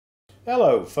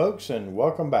Hello folks, and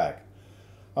welcome back.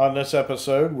 On this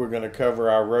episode we're going to cover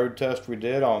our road test we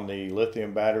did on the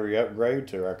lithium battery upgrade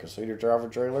to our Casita RV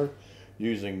trailer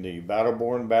using the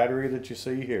Battleborn battery that you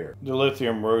see here. The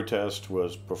lithium road test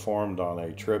was performed on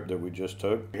a trip that we just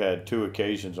took. We had two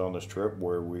occasions on this trip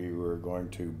where we were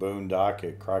going to boondock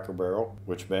at Cracker Barrel,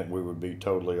 which meant we would be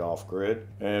totally off grid,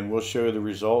 and we'll show you the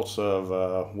results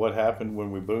of what happened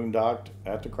when we boondocked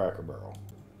at the Cracker Barrel.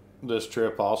 This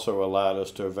trip also allowed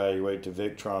us to evaluate the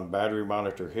Victron battery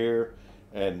monitor here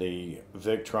and the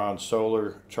Victron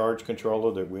solar charge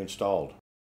controller that we installed.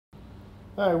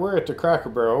 Alright, we're at the Cracker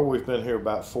Barrel. We've been here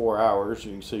about 4 hours.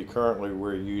 You can see currently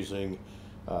we're using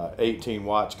 18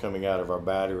 watts coming out of our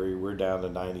battery. We're down to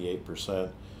 98%.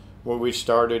 When we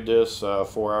started this 4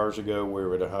 hours ago, we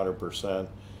were at 100%.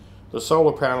 The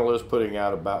solar panel is putting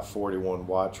out about 41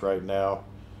 watts right now.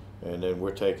 And then we're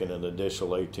taking an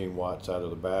additional 18 watts out of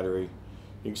the battery.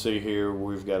 You can see here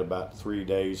we've got about 3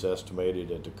 days estimated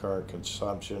at the current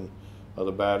consumption of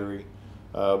the battery,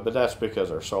 but that's because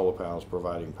our solar panel is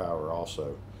providing power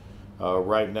also.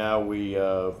 Right now we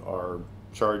are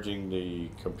charging the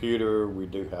computer. We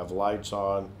do have lights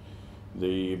on.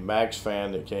 The max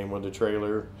fan that came with the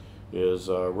trailer is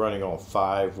running on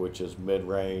 5, which is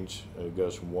mid-range. It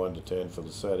goes from 1 to 10 for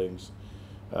the settings.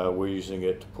 We're using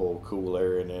it to pull cool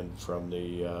air in from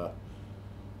the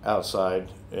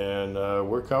outside, and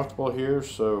we're comfortable here,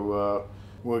 so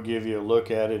we'll give you a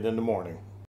look at it in the morning.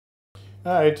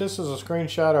 Alright, this is a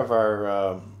screenshot of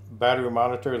our battery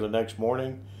monitor the next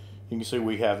morning. You can see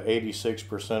we have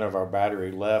 86% of our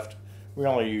battery left. We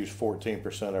only use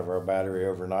 14% of our battery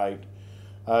overnight.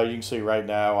 You can see right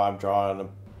now I'm drawing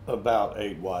about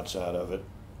 8 watts out of it.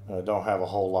 I don't have a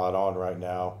whole lot on right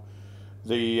now.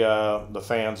 The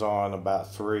fan's on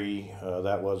about 3.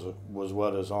 That was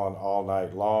what is on all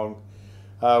night long.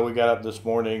 We got up this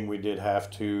morning. We did have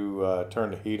to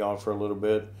turn the heat on for a little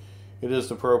bit. It is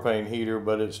the propane heater,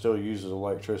 but it still uses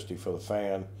electricity for the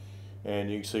fan.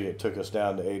 And you can see it took us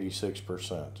down to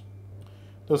 86%.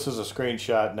 This is a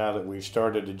screenshot now that we've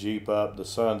started the Jeep up. The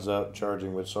sun's up,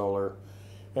 charging with solar.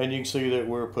 And you can see that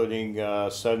we're putting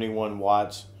 71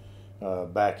 watts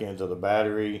back into the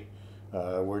battery.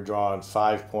 We're drawing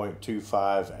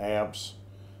 5.25 amps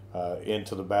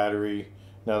into the battery.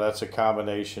 Now that's a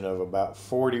combination of about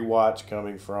 40 watts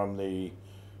coming from the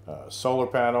solar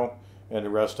panel, and the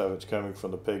rest of it's coming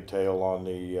from the pigtail on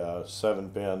the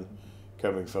 7-pin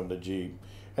coming from the Jeep.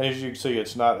 And as you can see,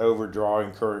 it's not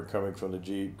overdrawing current coming from the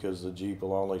Jeep because the Jeep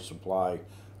will only supply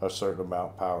a certain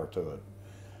amount of power to it.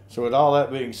 So with all that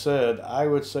being said, I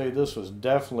would say this was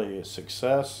definitely a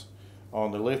success.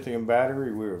 On the lithium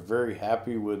battery, we were very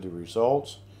happy with the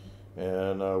results,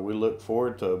 and we look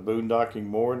forward to boondocking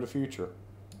more in the future.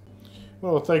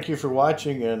 Well, thank you for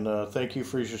watching, and thank you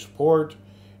for your support,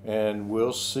 and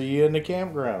we'll see you in the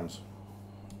campgrounds.